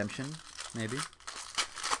another redemption, maybe.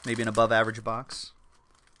 Maybe an above-average box.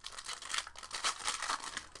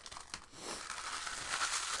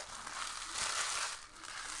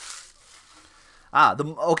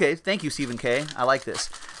 Okay, thank you, Stephen K. I like this.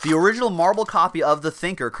 The original marble copy of The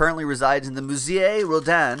Thinker currently resides in the Musée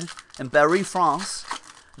Rodin in Paris, France.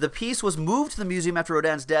 The piece was moved to the museum after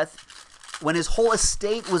Rodin's death when his whole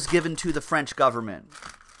estate was given to the French government.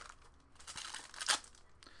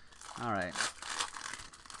 All right.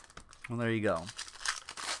 Well, there you go.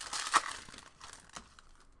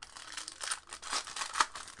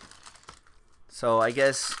 So I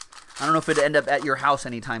guess, I don't know if it'd end up at your house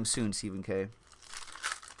anytime soon, Stephen K.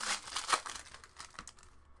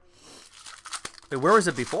 Wait, where was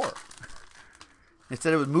it before? It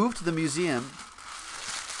said it was moved to the museum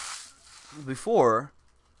before.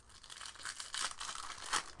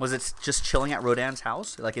 Was it just chilling at Rodin's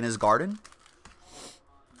house, like in his garden?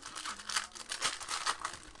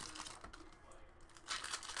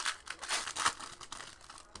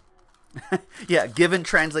 Yeah, given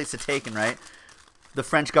translates to taken, right? The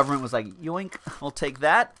French government was like, yoink, we'll take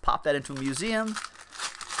that, pop that into a museum,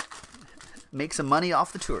 make some money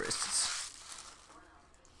off the tourists.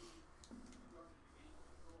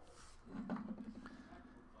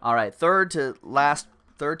 All right, third to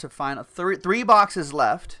final, 3 boxes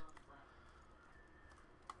left.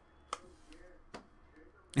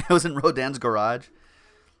 It was in Rodin's garage.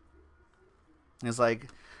 It's like,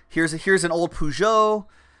 here's an old Peugeot.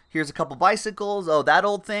 Here's a couple bicycles. Oh, that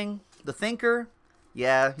old thing, the Thinker.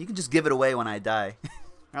 Yeah, you can just give it away when I die.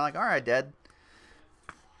 They're like, all right, Dad.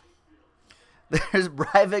 There's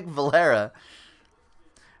Breivik Valera.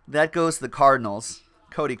 That goes to the Cardinals.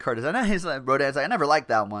 Cody Curtis. I know he's like, Rodin's like, I never liked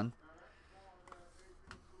that one.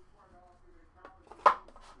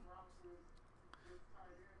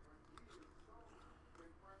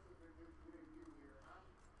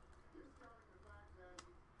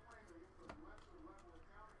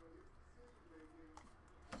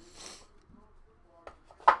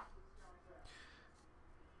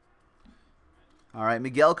 All right,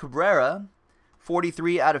 Miguel Cabrera,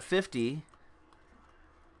 43 out of 50.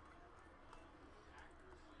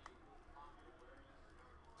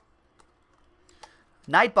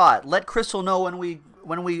 Nightbot, let Crystal know when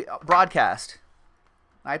we broadcast.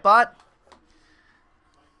 Nightbot?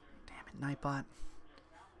 Damn it, Nightbot.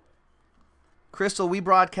 Crystal, we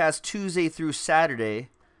broadcast Tuesday through Saturday,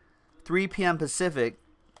 3 p.m. Pacific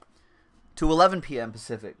to 11 p.m.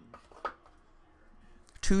 Pacific.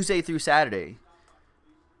 Tuesday through Saturday.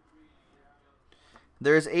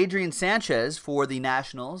 There's Adrian Sanchez for the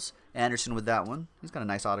Nationals. Anderson with that one. He's got a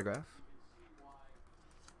nice autograph.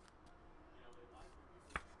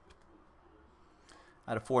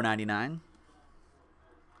 Out of $4.99.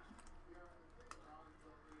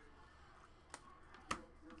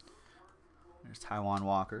 There's Taijuan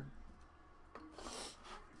Walker.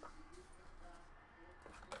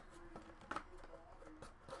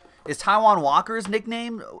 Is Taijuan Walker's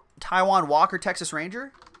nickname Taijuan Walker, Texas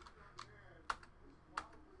Ranger?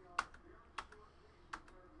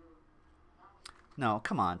 No,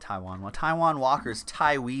 come on, Taijuan. Well, Taijuan Walker's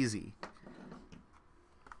Ty Weezy.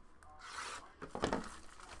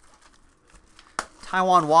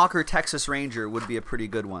 Taijuan Walker, Texas Ranger would be a pretty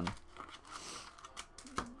good one.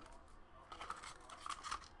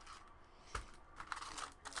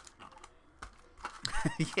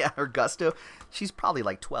 Yeah, her gusto. She's probably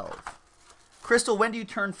like 12. Crystal, when do you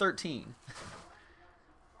turn 13?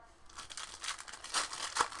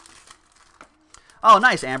 Oh,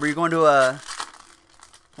 nice, Amber. You're going to a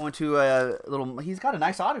little. He's got a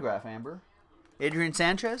nice autograph, Amber. Adrian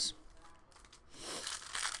Sanchez.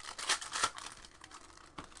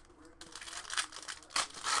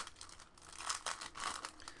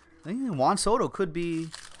 I think Juan Soto could be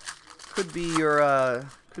your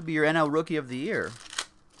NL Rookie of the Year.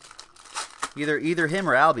 Either him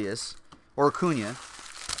or Albius or Acuna.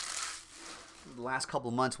 The last couple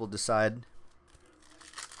of months will decide.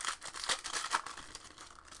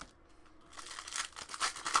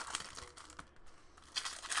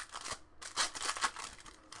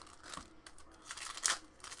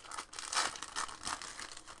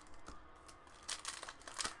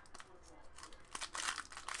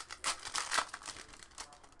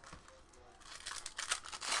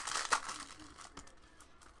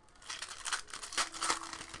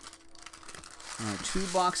 All right, 2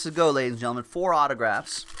 boxes to go, ladies and gentlemen. 4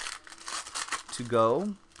 autographs to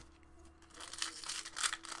go.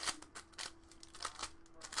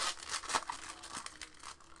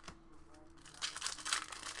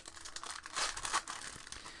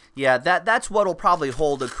 Yeah, that's what'll probably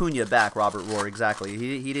hold Acuna back, Robert Rohr. Exactly.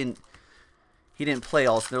 He didn't play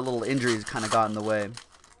all. So their little injuries kind of got in the way.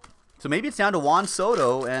 So maybe it's down to Juan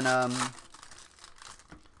Soto and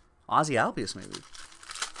Ozzy Albius, maybe.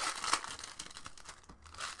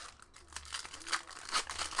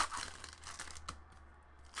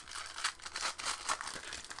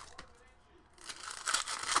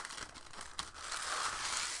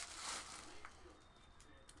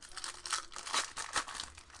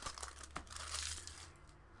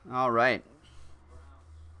 All right.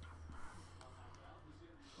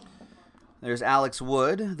 There's Alex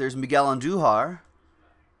Wood. There's Miguel Andujar.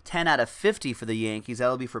 10 out of 50 for the Yankees.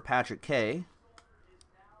 That'll be for Patrick K.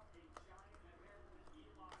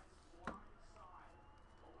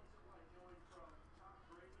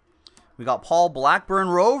 We got Paul Blackburn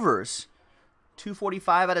Rovers.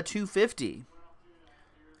 245 out of 250.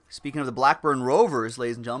 Speaking of the Blackburn Rovers,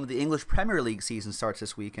 ladies and gentlemen, the English Premier League season starts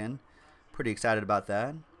this weekend. Pretty excited about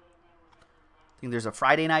that. I think there's a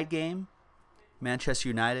Friday night game. Manchester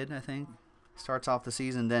United, I think, starts off the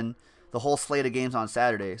season. Then the whole slate of games on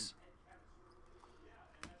Saturdays.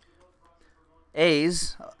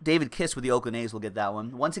 A's, David Kiss with the Oakland A's will get that one.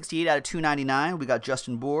 168 out of 299. We got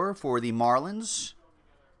Justin Bour for the Marlins.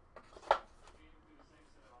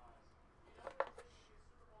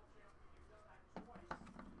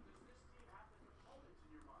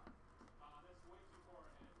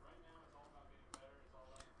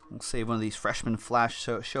 We'll save one of these freshman flash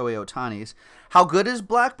Shohei Ohtani's. How good is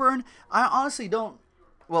Blackburn? I honestly don't.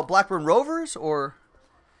 Well, Blackburn Rovers or?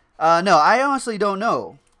 No, I honestly don't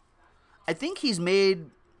know. I think he's made.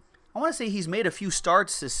 I want to say he's made a few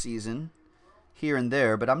starts this season, here and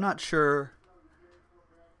there, but I'm not sure.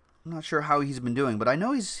 I'm not sure how he's been doing, but I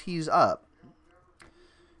know he's up.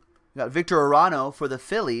 We got Victor Arano for the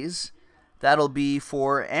Phillies. That'll be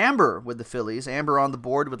for Amber with the Phillies. Amber on the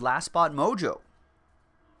board with Last Spot Mojo.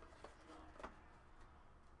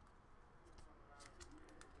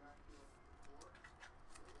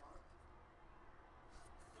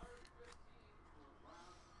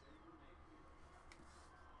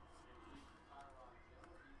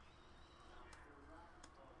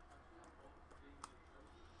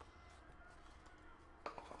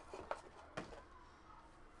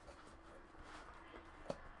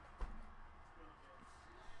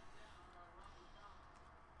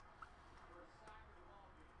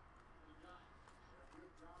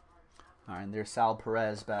 All right, and there's Sal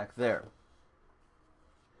Perez back there.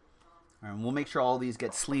 All right, and we'll make sure all these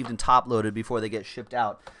get sleeved and top-loaded before they get shipped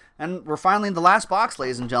out. And we're finally in the last box,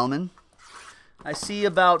 ladies and gentlemen. I see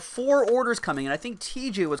about 4 orders coming, and I think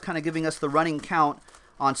TJ was kind of giving us the running count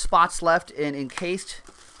on spots left in encased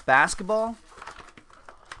basketball.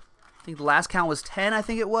 I think the last count was 10, I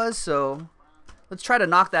think it was, so let's try to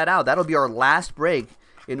knock that out. That'll be our last break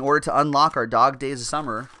in order to unlock our Dog Days of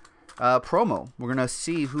Summer promo. We're going to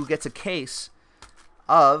see who gets a case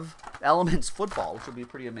of Elements football, which will be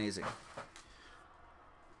pretty amazing.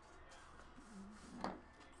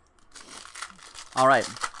 All right.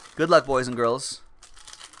 Good luck, boys and girls.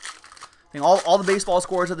 I think all the baseball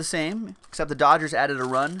scores are the same, except the Dodgers added a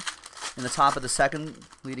run in the top of the second,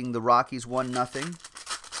 leading the Rockies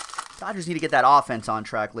 1-0. Dodgers need to get that offense on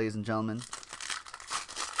track, ladies and gentlemen.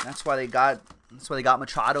 That's why they got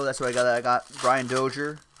Machado. That's why I got Brian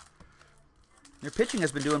Dozier. Their pitching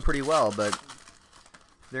has been doing pretty well, but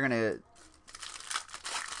they're gonna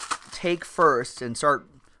take first and start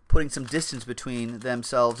putting some distance between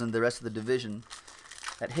themselves and the rest of the division.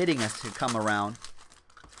 That hitting has to come around.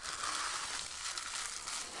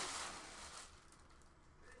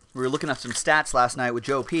 We were looking up some stats last night with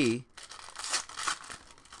Joe P.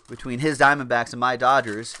 between his Diamondbacks and my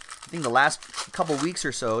Dodgers. I think the last couple weeks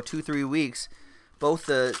or so, 2-3 weeks, both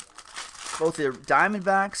the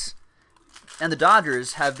Diamondbacks and the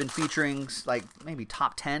Dodgers have been featuring like maybe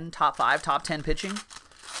top 10, top 5, top 10 pitching,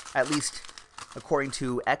 at least according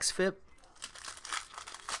to XFIP,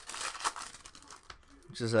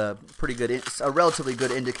 which is a pretty good, a relatively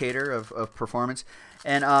good indicator of performance.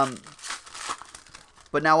 And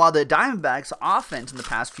but now while the Diamondbacks' offense in the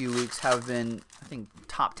past few weeks have been, I think,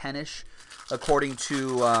 top 10-ish, according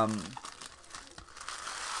to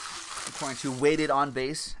weighted on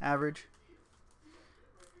base average,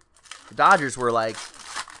 the Dodgers were like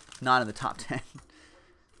not in the top 10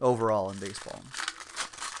 overall in baseball.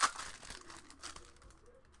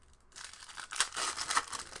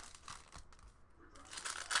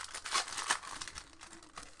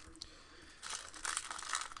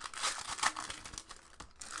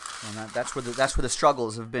 And that's where the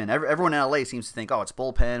struggles have been. Everyone in LA seems to think, oh, it's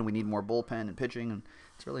bullpen. We need more bullpen and pitching, and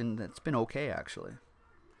it's been okay actually.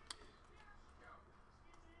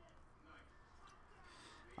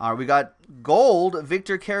 We got gold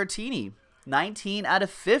Victor Caratini, 19 out of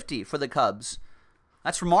 50 for the Cubs.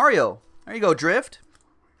 That's for Mario. There you go, Drift.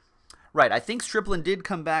 Right, I think Striplin did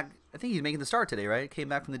come back. I think he's making the start today, right? Came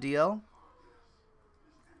back from the DL.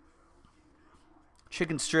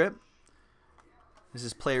 Chicken Strip. This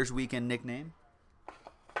is Players Weekend nickname.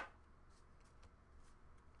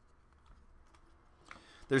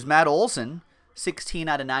 There's Matt Olson, 16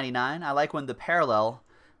 out of 99. I like when the parallel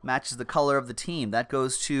matches the color of the team. That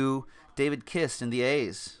goes to David Kist in the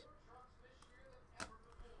A's.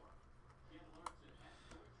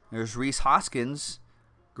 There's Rhys Hoskins,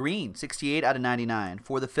 green, 68 out of 99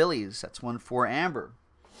 for the Phillies. That's one for Amber.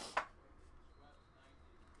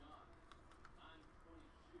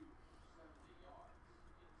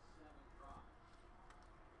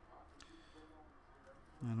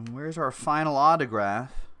 And where's our final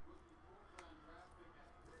autograph?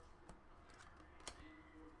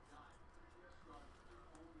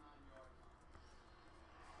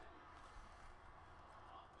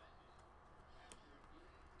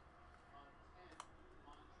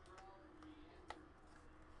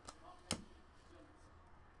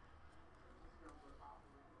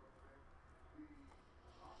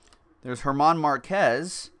 There's Herman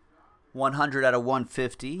Marquez, 100 out of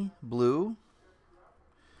 150, blue.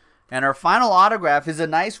 And our final autograph is a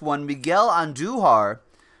nice one, Miguel Andujar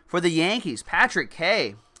for the Yankees, Patrick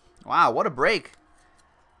K. Wow, what a break.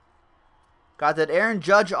 Got that Aaron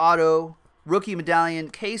Judge auto rookie medallion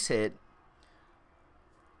case hit.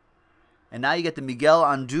 And now you get the Miguel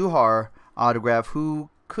Andujar autograph, who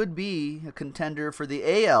could be a contender for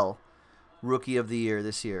the AL Rookie of the Year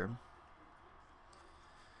this year.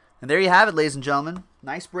 And there you have it, ladies and gentlemen.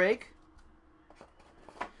 Nice break.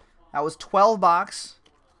 That was 12-box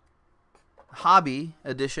Hobby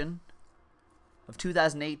edition of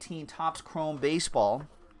 2018 Topps Chrome Baseball.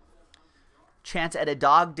 Chance at a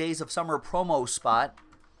Dog Days of Summer promo spot.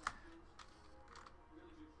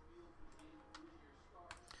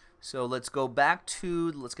 So let's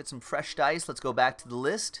get some fresh dice. Let's go back to the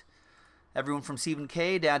list. Everyone from Stephen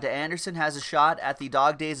K down to Anderson has a shot at the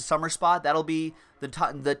Dog Days of Summer spot. That'll be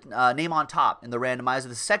the name on top in the randomizer.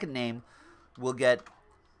 The second name will get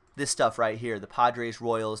this stuff right here, the Padres,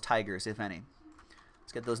 Royals, Tigers, if any.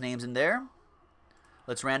 Let's get those names in there.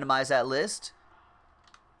 Let's randomize that list.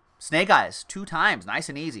 Snake Eyes, 2 times, nice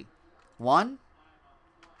and easy. 1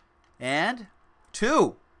 And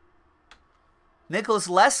 2. Nicholas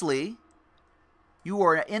Leslie, you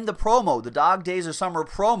are in the promo, the Dog Days of Summer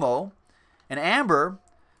promo. And Amber,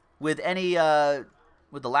 with any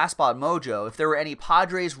with the last spot mojo, if there were any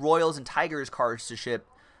Padres, Royals, and Tigers cards to ship,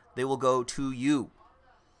 they will go to you.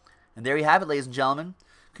 And there you have it, ladies and gentlemen.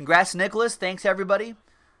 Congrats to Nicholas. Thanks, everybody.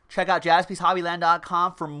 Check out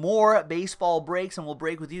JaspysHobbyland.com for more baseball breaks, and we'll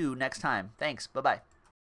break with you next time. Thanks. Bye-bye.